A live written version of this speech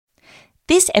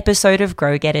This episode of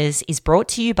Grow Getters is brought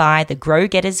to you by the Grow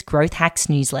Getters Growth Hacks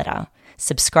newsletter.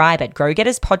 Subscribe at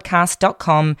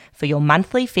growgetterspodcast.com for your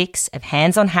monthly fix of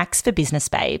hands-on hacks for business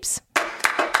babes.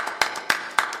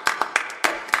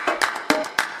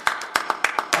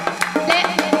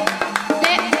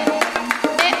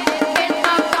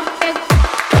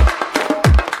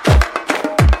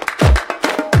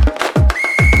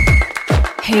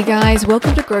 Hey guys,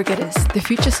 welcome to Grow Getters, the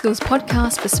Future Skills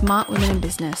podcast for smart women in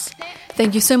business.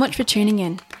 Thank you so much for tuning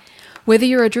in. Whether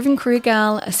you're a driven career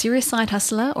gal, a serious side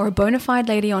hustler, or a bona fide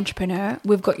lady entrepreneur,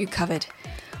 we've got you covered.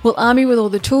 We'll arm you with all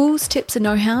the tools, tips, and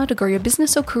know-how to grow your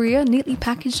business or career neatly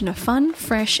packaged in a fun,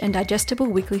 fresh, and digestible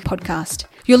weekly podcast.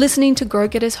 You're listening to Grow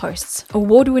Getters hosts,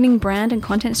 award-winning brand and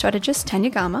content strategist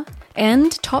Tanya Garma,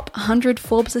 and top 100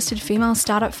 Forbes-listed female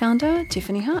startup founder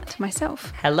Tiffany Hart,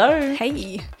 myself. Hello.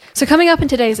 Hey. So coming up in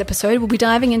today's episode, we'll be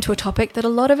diving into a topic that a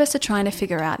lot of us are trying to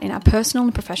figure out in our personal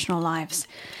and professional lives,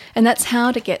 and that's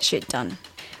how to get shit done.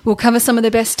 We'll cover some of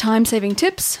the best time-saving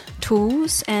tips,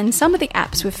 tools, and some of the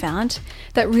apps we've found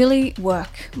that really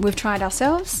work. We've tried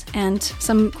ourselves, and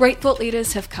some great thought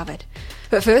leaders have covered.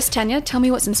 But first, Tanya, tell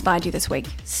me what's inspired you this week.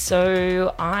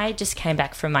 So I just came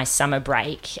back from my summer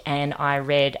break and I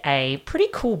read a pretty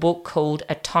cool book called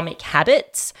Atomic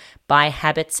Habits by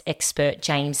habits expert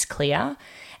James Clear.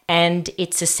 And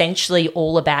it's essentially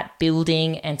all about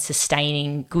building and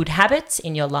sustaining good habits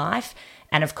in your life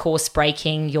and, of course,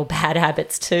 breaking your bad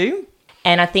habits too.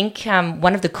 And I think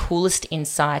one of the coolest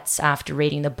insights after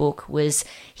reading the book was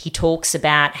he talks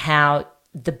about how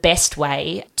the best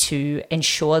way to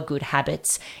ensure good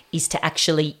habits is to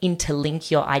actually interlink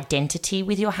your identity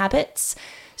with your habits.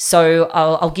 So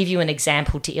I'll give you an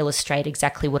example to illustrate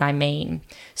exactly what I mean.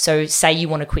 So say you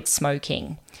want to quit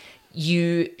smoking.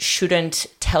 You shouldn't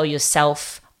tell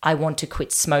yourself, I want to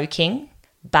quit smoking,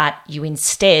 but you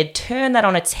instead turn that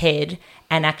on its head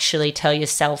and actually tell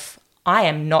yourself, I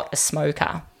am not a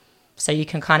smoker. So you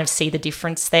can kind of see the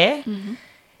difference there. Mm-hmm.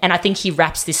 And I think he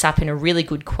wraps this up in a really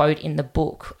good quote in the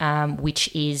book, which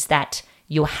is that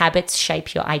your habits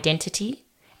shape your identity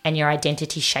and your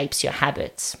identity shapes your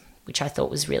habits, which I thought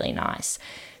was really nice.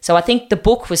 So I think the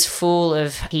book was full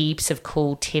of heaps of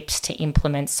cool tips to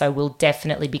implement. So we'll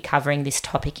definitely be covering this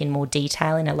topic in more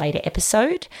detail in a later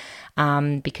episode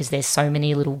because there's so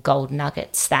many little gold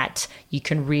nuggets that you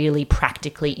can really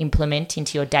practically implement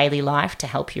into your daily life to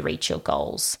help you reach your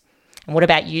goals. And what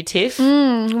about you, Tiff?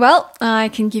 Well, I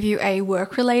can give you a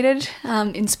work-related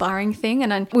inspiring thing,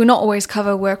 and we'll not always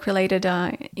cover work-related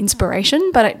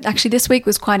inspiration, but actually this week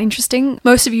was quite interesting.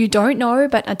 Most of you don't know,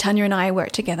 but Tanya and I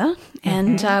work together,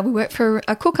 and we work for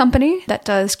a cool company that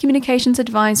does communications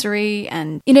advisory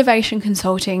and innovation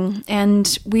consulting,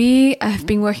 and we have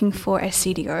been working for a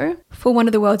CDO for one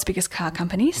of the world's biggest car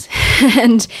companies.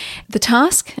 And the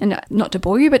task, and not to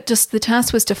bore you, but just the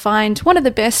task was to find one of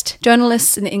the best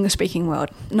journalists in the English-speaking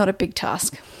world. Not a big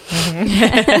task.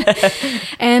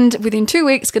 And within 2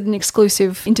 weeks, got an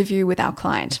exclusive interview with our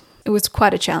client. It was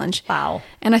quite a challenge. Wow.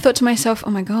 And I thought to myself, oh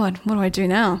my God, what do I do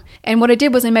now? And what I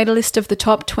did was I made a list of the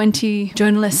top 20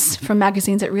 journalists from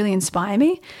magazines that really inspire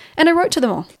me, and I wrote to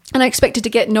them all. And I expected to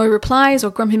get no replies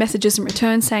or grumpy messages in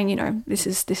return saying, you know, this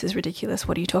is ridiculous.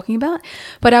 What are you talking about?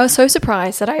 But I was so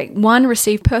surprised that I, one,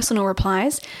 received personal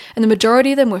replies, and the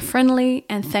majority of them were friendly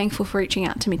and thankful for reaching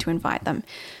out to me to invite them.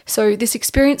 So this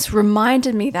experience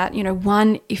reminded me that, you know,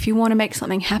 one, if you want to make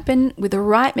something happen with the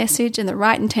right message and the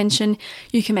right intention,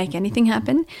 you can make anything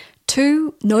happen.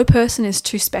 Two, no person is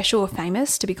too special or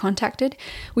famous to be contacted.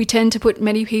 We tend to put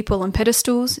many people on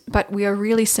pedestals, but we are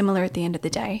really similar at the end of the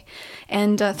day.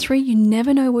 And three, you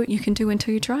never know what you can do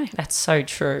until you try. That's so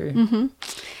true. Mm-hmm.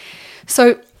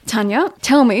 So, Tanya,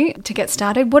 tell me, to get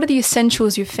started, what are the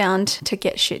essentials you've found to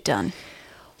get shit done?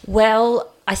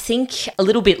 Well, I think a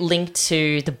little bit linked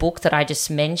to the book that I just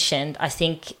mentioned, I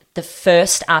think the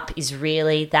first up is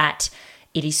really that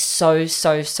it is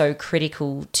so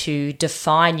critical to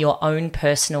define your own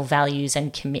personal values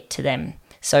and commit to them.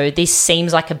 So this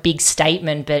seems like a big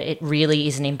statement, but it really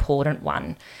is an important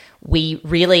one. We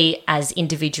really, as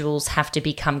individuals, have to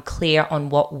become clear on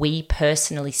what we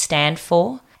personally stand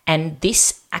for. And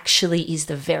this actually is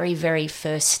the very, very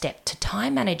first step to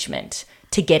time management,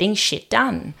 to getting shit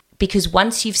done. Because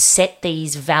once you've set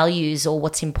these values or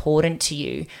what's important to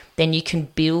you, then you can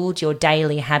build your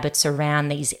daily habits around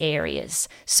these areas.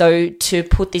 So to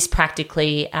put this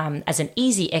practically as an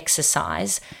easy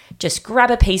exercise, just grab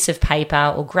a piece of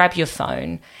paper or grab your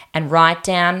phone and write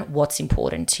down what's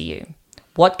important to you.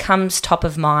 What comes top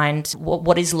of mind?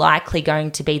 What is likely going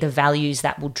to be the values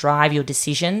that will drive your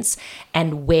decisions?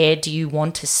 And where do you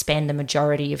want to spend the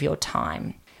majority of your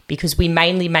time? because we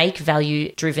mainly make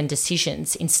value-driven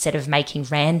decisions instead of making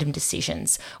random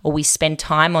decisions, or we spend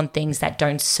time on things that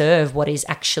don't serve what is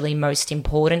actually most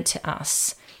important to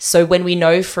us. So when we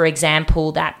know, for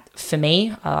example, that for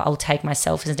me, I'll take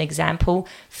myself as an example,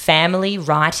 family,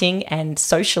 writing, and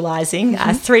socializing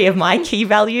are 3 of my key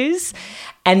values.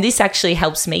 And this actually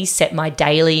helps me set my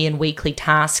daily and weekly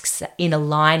tasks in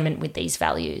alignment with these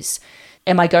values.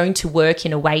 Am I going to work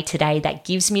in a way today that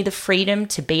gives me the freedom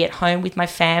to be at home with my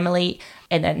family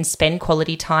and spend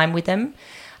quality time with them?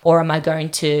 Or am I going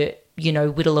to,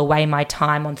 whittle away my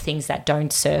time on things that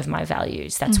don't serve my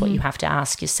values? That's what you have to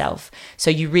ask yourself. So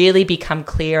you really become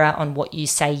clearer on what you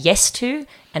say yes to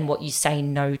and what you say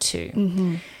no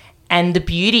to. And the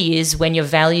beauty is when your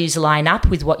values line up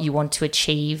with what you want to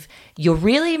achieve, you're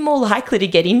really more likely to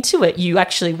get into it. You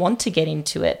actually want to get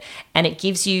into it. And it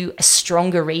gives you a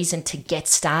stronger reason to get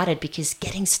started, because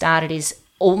getting started is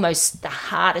almost the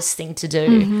hardest thing to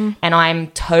do. And I'm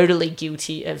totally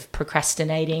guilty of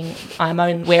procrastinating.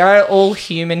 We're all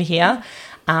human here.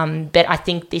 But I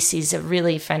think this is a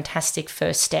really fantastic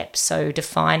first step. So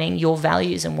defining your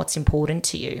values and what's important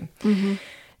to you.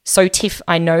 So Tiff,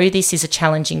 I know this is a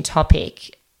challenging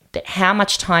topic, but how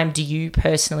much time do you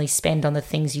personally spend on the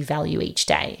things you value each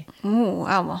day? Oh,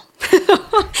 wow.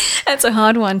 That's a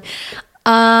hard one.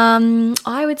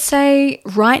 I would say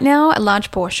right now a large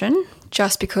portion,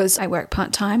 just because I work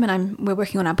part-time and we're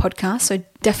working on our podcast, so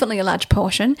definitely a large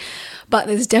portion, but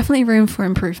there's definitely room for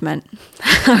improvement,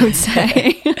 I would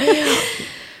say.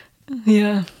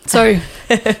 Yeah. So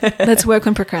let's work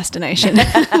on procrastination.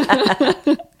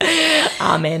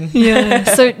 Amen. Yeah.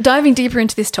 So diving deeper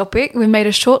into this topic, we've made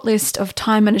a short list of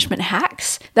time management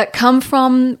hacks that come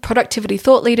from productivity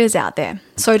thought leaders out there.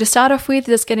 So to start off with,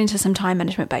 let's get into some time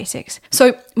management basics.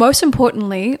 So most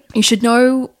importantly, you should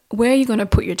know where you're going to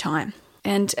put your time.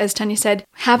 And as Tanya said,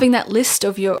 having that list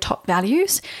of your top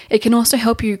values, it can also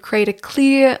help you create a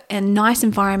clear and nice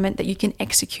environment that you can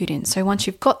execute in. So once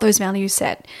you've got those values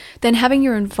set, then having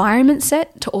your environment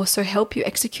set to also help you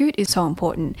execute is so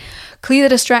important. Clear the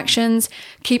distractions,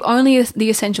 keep only the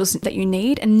essentials that you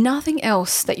need and nothing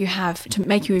else that you have to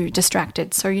make you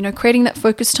distracted. So, creating that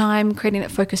focused time, creating that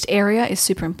focused area is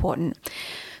super important.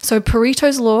 So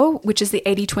Pareto's Law, which is the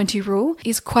 80-20 rule,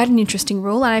 is quite an interesting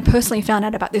rule. And I personally found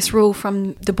out about this rule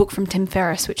from the book from Tim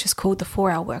Ferriss, which is called The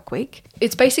 4-Hour Workweek.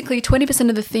 It's basically 20%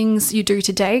 of the things you do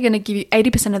today are going to give you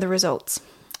 80% of the results.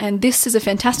 And this is a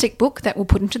fantastic book that we'll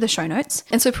put into the show notes.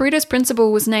 And so Pareto's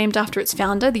principle was named after its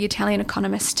founder, the Italian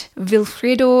economist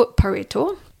Vilfredo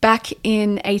Pareto, back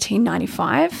in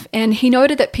 1895, and he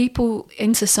noted that people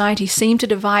in society seem to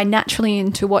divide naturally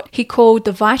into what he called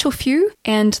the vital few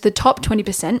and the top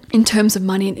 20% in terms of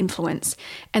money and influence,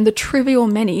 and the trivial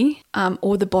many,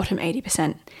 or the bottom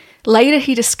 80%. Later,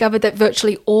 he discovered that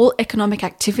virtually all economic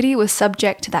activity was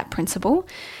subject to that principle,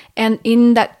 and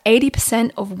in that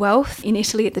 80% of wealth in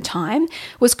Italy at the time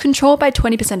was controlled by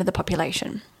 20% of the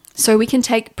population. So we can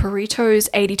take Pareto's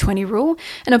 80-20 rule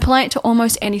and apply it to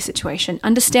almost any situation.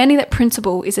 Understanding that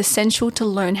principle is essential to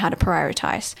learn how to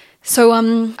prioritize. So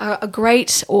a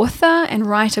great author and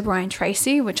writer, Brian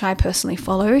Tracy, which I personally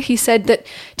follow, he said that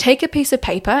take a piece of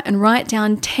paper and write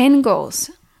down 10 goals,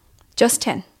 just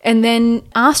 10. And then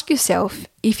ask yourself,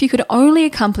 if you could only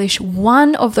accomplish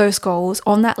one of those goals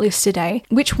on that list today,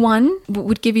 which one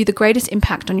would give you the greatest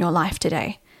impact on your life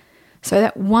today? So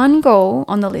that one goal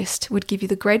on the list would give you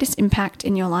the greatest impact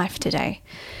in your life today.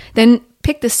 Then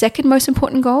pick the second most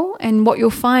important goal, and what you'll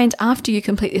find after you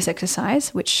complete this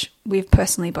exercise, which we've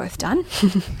personally both done,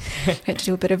 we had to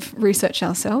do a bit of research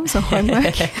ourselves or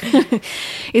homework,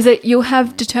 is that you'll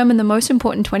have determined the most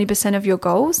important 20% of your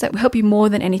goals that will help you more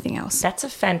than anything else. That's a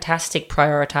fantastic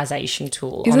prioritization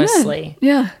tool, Isn't honestly. It?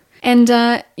 Yeah.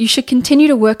 And you should continue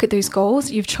to work at those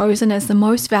goals you've chosen as the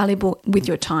most valuable with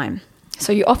your time.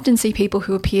 So you often see people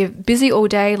who appear busy all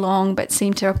day long but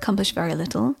seem to accomplish very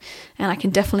little. And I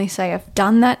can definitely say I've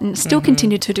done that and still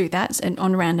continue to do that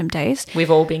on random days.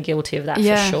 We've all been guilty of that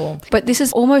for sure. But this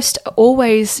is almost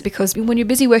always because when you're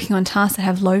busy working on tasks that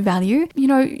have low value,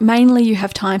 mainly you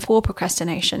have time for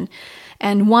procrastination.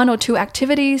 And one or two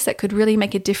activities that could really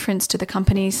make a difference to the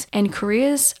companies and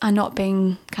careers are not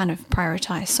being kind of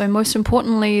prioritized. So most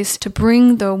importantly is to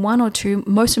bring the one or two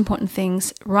most important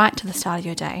things right to the start of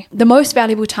your day. The most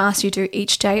valuable tasks you do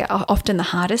each day are often the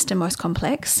hardest and most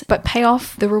complex, but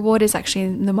payoff, the reward is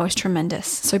actually the most tremendous.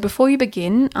 So before you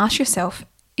begin, ask yourself,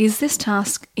 is this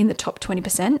task in the top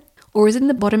 20%? Or is it in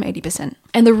the bottom 80%?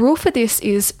 And the rule for this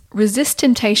is resist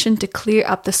temptation to clear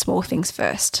up the small things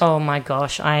first. Oh my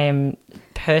gosh, I am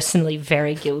personally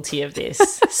very guilty of this.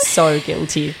 So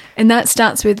guilty. And that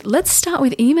starts with, let's start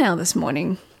with email this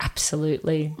morning.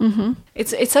 Absolutely.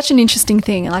 It's such an interesting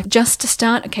thing. Like, just to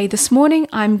start, okay, this morning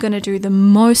I'm going to do the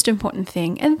most important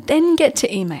thing and then get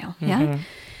to email. Yeah.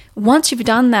 Once you've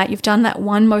done that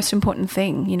one most important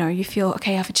thing, you know, you feel,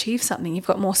 okay, I've achieved something. You've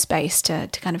got more space to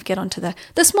kind of get onto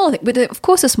the smaller thing. But of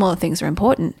course, the smaller things are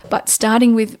important. But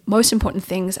starting with most important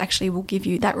things actually will give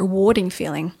you that rewarding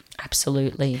feeling.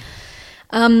 Absolutely.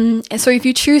 And so if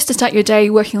you choose to start your day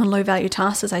working on low-value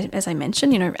tasks, as I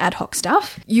mentioned, you know, ad hoc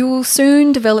stuff, you will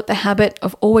soon develop the habit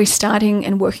of always starting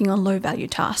and working on low-value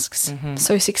tasks.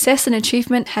 So success and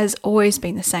achievement has always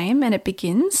been the same, and it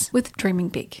begins with dreaming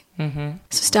big. So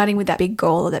starting with that big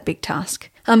goal or that big task.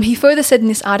 He further said in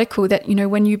this article that, you know,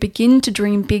 when you begin to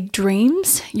dream big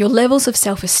dreams, your levels of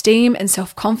self-esteem and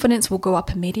self-confidence will go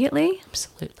up immediately.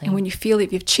 Absolutely. And when you feel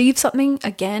that you've achieved something,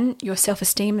 again, your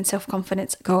self-esteem and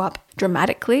self-confidence go up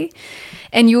dramatically.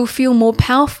 And you'll feel more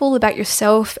powerful about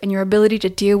yourself and your ability to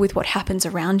deal with what happens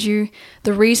around you.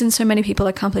 The reason so many people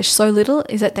accomplish so little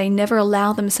is that they never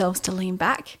allow themselves to lean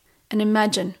back and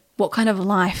imagine what kind of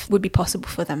life would be possible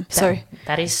for them.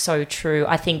 That is so true.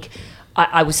 I think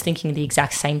I was thinking the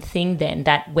exact same thing then,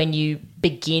 that when you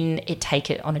take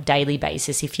it on a daily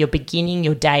basis. If you're beginning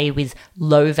your day with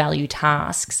low value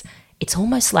tasks, it's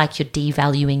almost like you're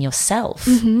devaluing yourself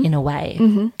in a way.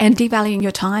 And devaluing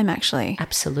your time, actually.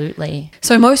 Absolutely.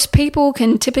 So most people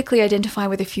can typically identify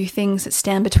with a few things that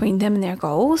stand between them and their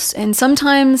goals. And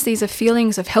sometimes these are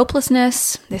feelings of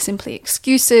helplessness. They're simply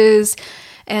excuses.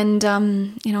 And,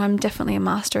 you know, I'm definitely a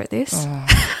master at this.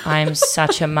 I'm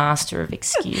such a master of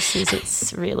excuses.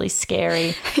 It's really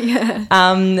scary.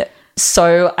 Yeah.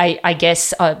 So I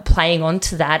guess playing on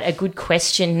to that, a good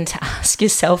question to ask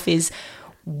yourself is,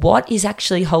 what is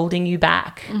actually holding you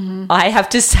back? I have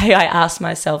to say I ask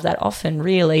myself that often,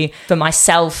 really. For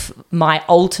myself, my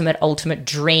ultimate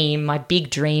dream, my big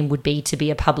dream would be to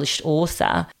be a published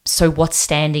author. So what's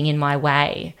standing in my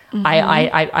way?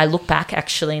 I look back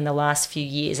actually in the last few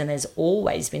years, and there's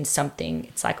always been something.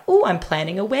 It's like, oh, I'm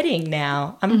planning a wedding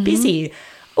now. I'm busy.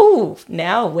 Oh,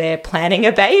 now we're planning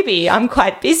a baby. I'm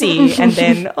quite busy. And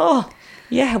then,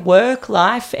 work,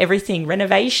 life, everything,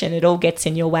 renovation, it all gets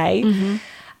in your way.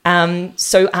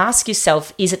 So ask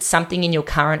yourself, is it something in your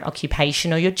current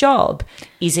occupation or your job?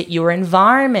 Is it your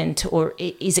environment, or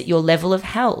is it your level of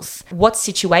health? What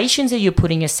situations are you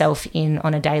putting yourself in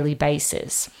on a daily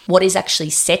basis? What is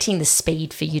actually setting the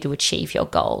speed for you to achieve your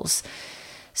goals?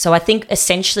 So I think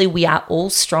essentially we are all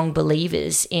strong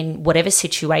believers in whatever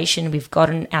situation we've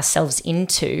gotten ourselves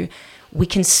into, we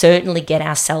can certainly get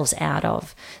ourselves out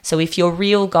of. So if your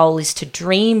real goal is to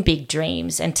dream big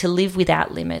dreams and to live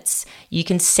without limits, you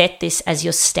can set this as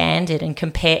your standard and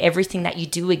compare everything that you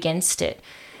do against it.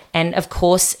 And of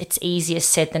course, it's easier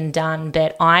said than done,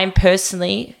 but I'm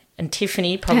personally, and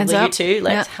Tiffany, probably you too,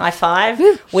 let's high five.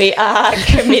 We are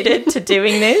committed to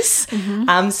doing this.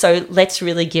 So let's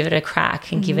really give it a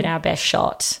crack and give it our best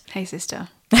shot. Hey, sister.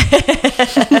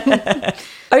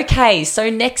 Okay, so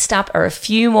next up are a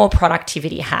few more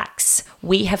productivity hacks.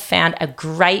 We have found a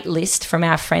great list from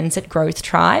our friends at Growth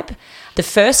Tribe. The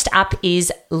first up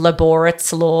is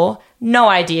Laborit's Law. No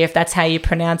idea if that's how you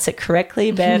pronounce it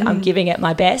correctly, but I'm giving it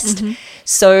my best.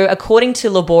 So according to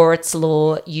Laborit's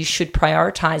Law, you should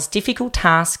prioritize difficult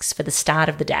tasks for the start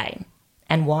of the day.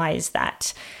 And why is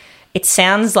that? It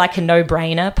sounds like a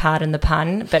no-brainer, pardon the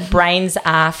pun, but brains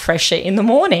are fresher in the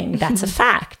morning. That's a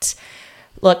fact.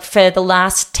 Look, for the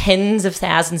last tens of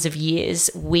thousands of years,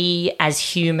 we as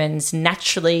humans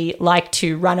naturally like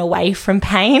to run away from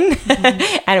pain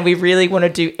and we really want to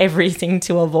do everything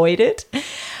to avoid it.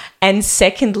 And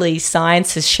secondly,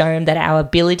 science has shown that our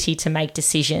ability to make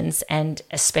decisions, and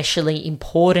especially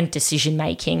important decision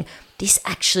making, this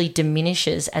actually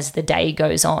diminishes as the day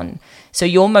goes on. So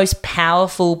your most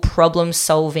powerful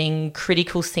problem-solving,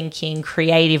 critical thinking,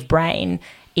 creative brain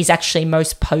is actually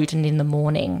most potent in the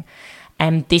morning.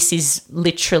 And this is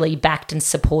literally backed and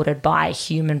supported by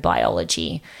human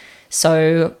biology.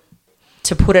 So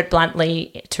to put it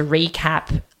bluntly, to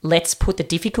recap, let's put the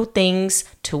difficult things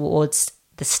towards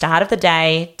the start of the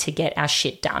day to get our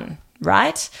shit done,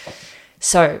 right?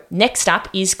 So next up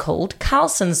is called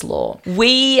Carlson's Law.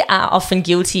 We are often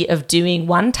guilty of doing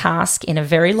one task in a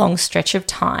very long stretch of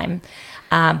time,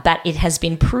 but it has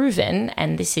been proven,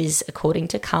 and this is according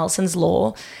to Carlson's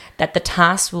Law, that the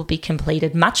task will be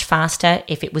completed much faster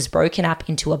if it was broken up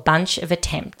into a bunch of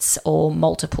attempts or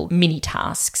multiple mini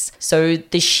tasks. So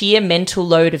the sheer mental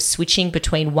load of switching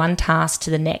between one task to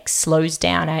the next slows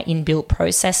down our inbuilt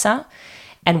processor.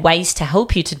 And ways to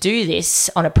help you to do this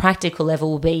on a practical level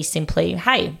will be simply,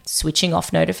 hey, switching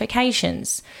off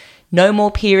notifications. No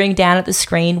more peering down at the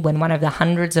screen when one of the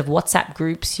hundreds of WhatsApp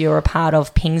groups you're a part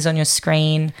of pings on your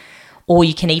screen. Or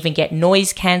you can even get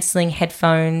noise cancelling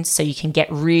headphones so you can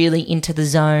get really into the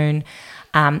zone.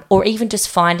 Or even just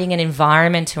finding an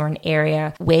environment or an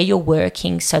area where you're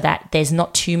working so that there's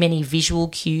not too many visual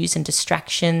cues and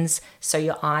distractions so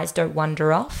your eyes don't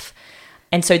wander off.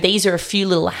 And so these are a few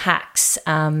little hacks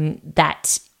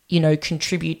that,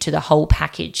 contribute to the whole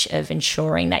package of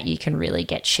ensuring that you can really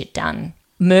get shit done.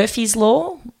 Murphy's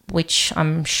Law, which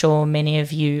I'm sure many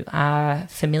of you are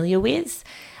familiar with.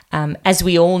 As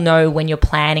we all know, when you're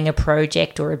planning a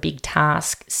project or a big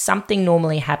task, something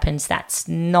normally happens that's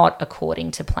not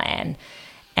according to plan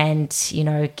and,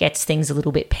 gets things a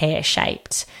little bit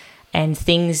pear-shaped and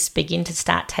things begin to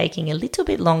start taking a little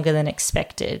bit longer than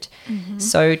expected. Mm-hmm.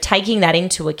 So taking that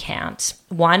into account,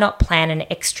 why not plan an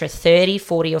extra 30,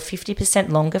 40 or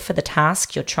 50% longer for the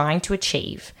task you're trying to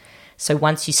achieve? So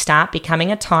once you start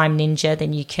becoming a time ninja,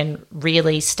 then you can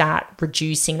really start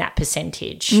reducing that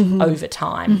percentage over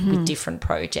time with different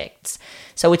projects.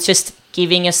 So it's just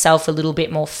giving yourself a little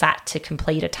bit more fat to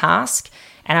complete a task.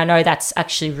 And I know that's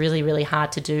actually really, really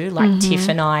hard to do. Like Tiff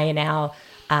and I in our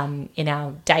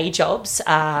day jobs,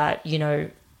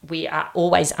 we are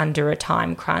always under a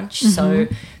time crunch. So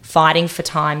fighting for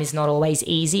time is not always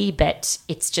easy, but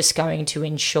it's just going to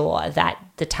ensure that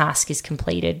the task is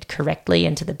completed correctly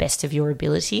and to the best of your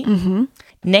ability.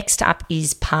 Next up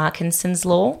is Parkinson's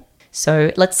Law.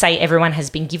 So let's say everyone has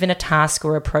been given a task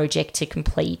or a project to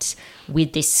complete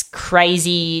with this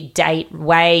crazy date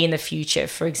way in the future.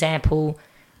 For example,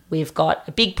 we've got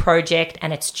a big project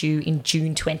and it's due in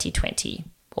June 2020.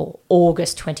 Or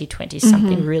August 2020,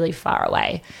 something really far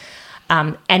away.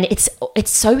 And it's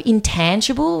so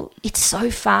intangible. It's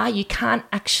so far, you can't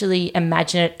actually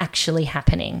imagine it actually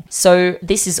happening. So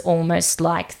this is almost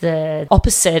like the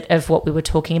opposite of what we were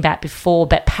talking about before.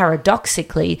 But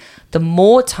paradoxically, the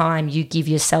more time you give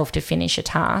yourself to finish a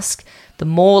task, the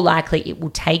more likely it will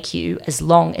take you as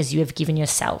long as you have given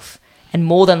yourself. And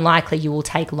more than likely you will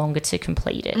take longer to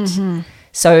complete it.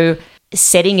 So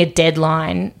setting a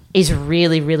deadline is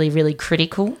really, really, really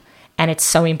critical, and it's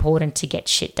so important to get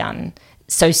shit done.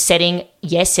 So setting,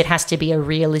 yes, it has to be a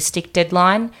realistic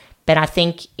deadline, but I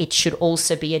think it should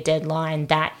also be a deadline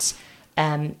that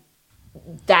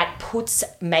that puts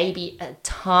maybe a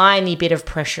tiny bit of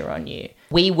pressure on you.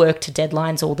 We work to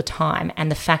deadlines all the time, and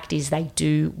the fact is they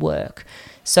do work.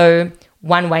 So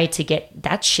one way to get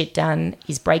that shit done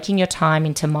is breaking your time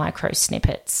into micro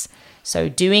snippets. So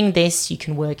doing this, you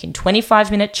can work in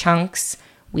 25-minute chunks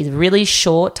with really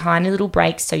short, tiny little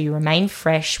breaks so you remain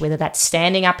fresh, whether that's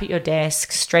standing up at your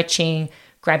desk, stretching,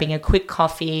 grabbing a quick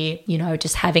coffee,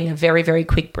 just having a very, very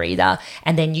quick breather,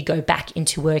 and then you go back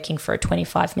into working for a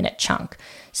 25-minute chunk.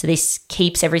 So this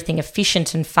keeps everything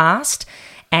efficient and fast.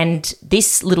 And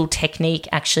this little technique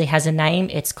actually has a name.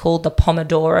 It's called the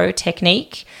Pomodoro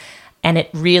technique. And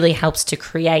it really helps to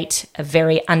create a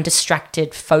very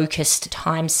undistracted, focused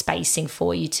time spacing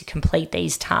for you to complete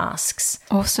these tasks.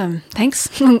 Awesome.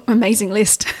 Thanks. Amazing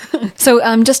list.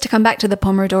 So just to come back to the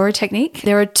Pomodoro technique,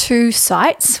 there are 2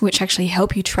 sites which actually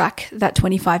help you track that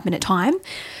 25-minute time.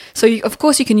 So, of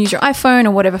course, you can use your iPhone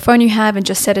or whatever phone you have and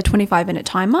just set a 25-minute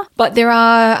timer. But there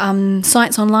are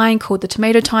sites online called the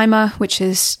Tomato Timer, which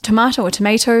is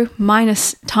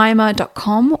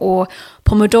tomato-timer.com or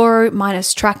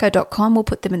pomodoro-tracker.com. We'll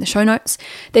put them in the show notes.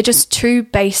 They're just 2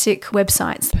 basic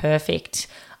websites. Perfect.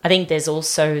 I think there's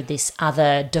also this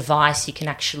other device you can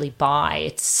actually buy.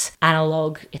 It's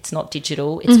analog. It's not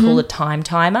digital. It's called a time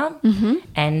timer.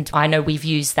 And I know we've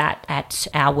used that at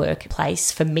our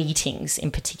workplace for meetings in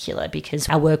particular, because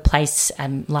our workplace,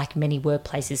 like many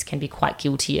workplaces, can be quite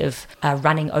guilty of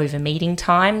running over meeting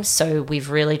time. So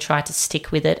we've really tried to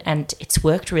stick with it, and it's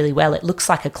worked really well. It looks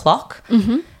like a clock.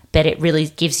 But it really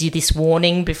gives you this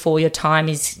warning before your time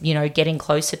is, getting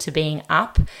closer to being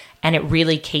up. And it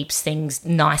really keeps things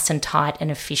nice and tight and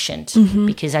efficient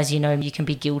because, as you know, you can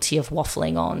be guilty of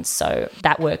waffling on. So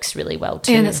that works really well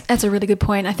too. And that's a really good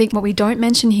point. I think what we don't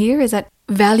mention here is that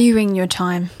valuing your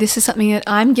time. This is something that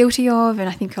I'm guilty of, and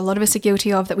I think a lot of us are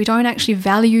guilty of, that we don't actually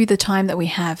value the time that we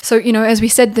have. So, as we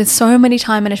said, there's so many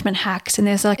time management hacks and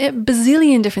there's like a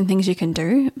bazillion different things you can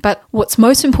do. But what's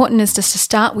most important is just to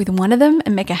start with one of them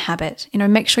and make a habit.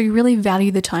 Make sure you really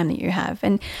value the time that you have,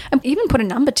 and even put a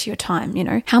number to your time.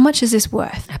 How much is this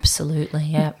worth? Absolutely,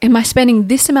 yeah. Am I spending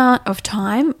this amount of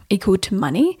time equal to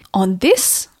money on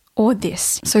this or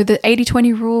this. So the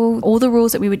 80-20 rule, all the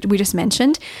rules that we just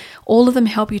mentioned, all of them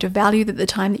help you to value the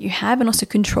time that you have and also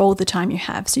control the time you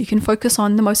have so you can focus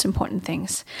on the most important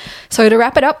things. So to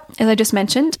wrap it up, as I just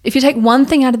mentioned, if you take one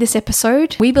thing out of this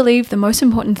episode, we believe the most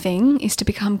important thing is to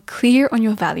become clear on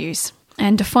your values.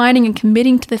 And defining and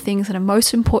committing to the things that are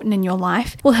most important in your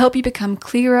life will help you become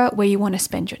clearer where you want to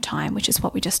spend your time, which is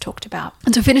what we just talked about.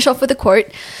 And to finish off with a quote,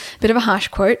 a bit of a harsh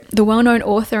quote, the well-known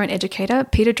author and educator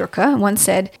Peter Drucker once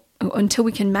said, "Until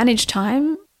we can manage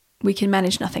time, we can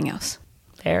manage nothing else."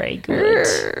 Very good.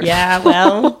 Yeah,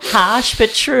 well, harsh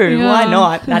but true. Yeah. Why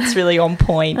not? That's really on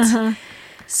point.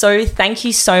 So thank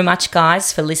you so much,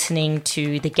 guys, for listening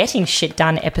to the Getting Shit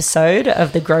Done episode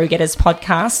of the Grow Getters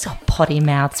podcast. Oh, potty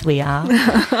mouths we are.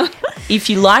 If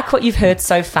you like what you've heard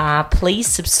so far, please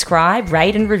subscribe,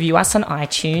 rate and review us on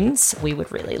iTunes. We would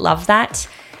really love that.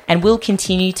 And we'll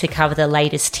continue to cover the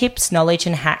latest tips, knowledge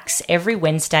and hacks every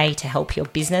Wednesday to help your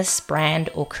business, brand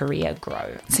or career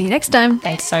grow. See you next time.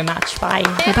 Thanks so much. Bye.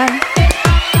 Bye-bye.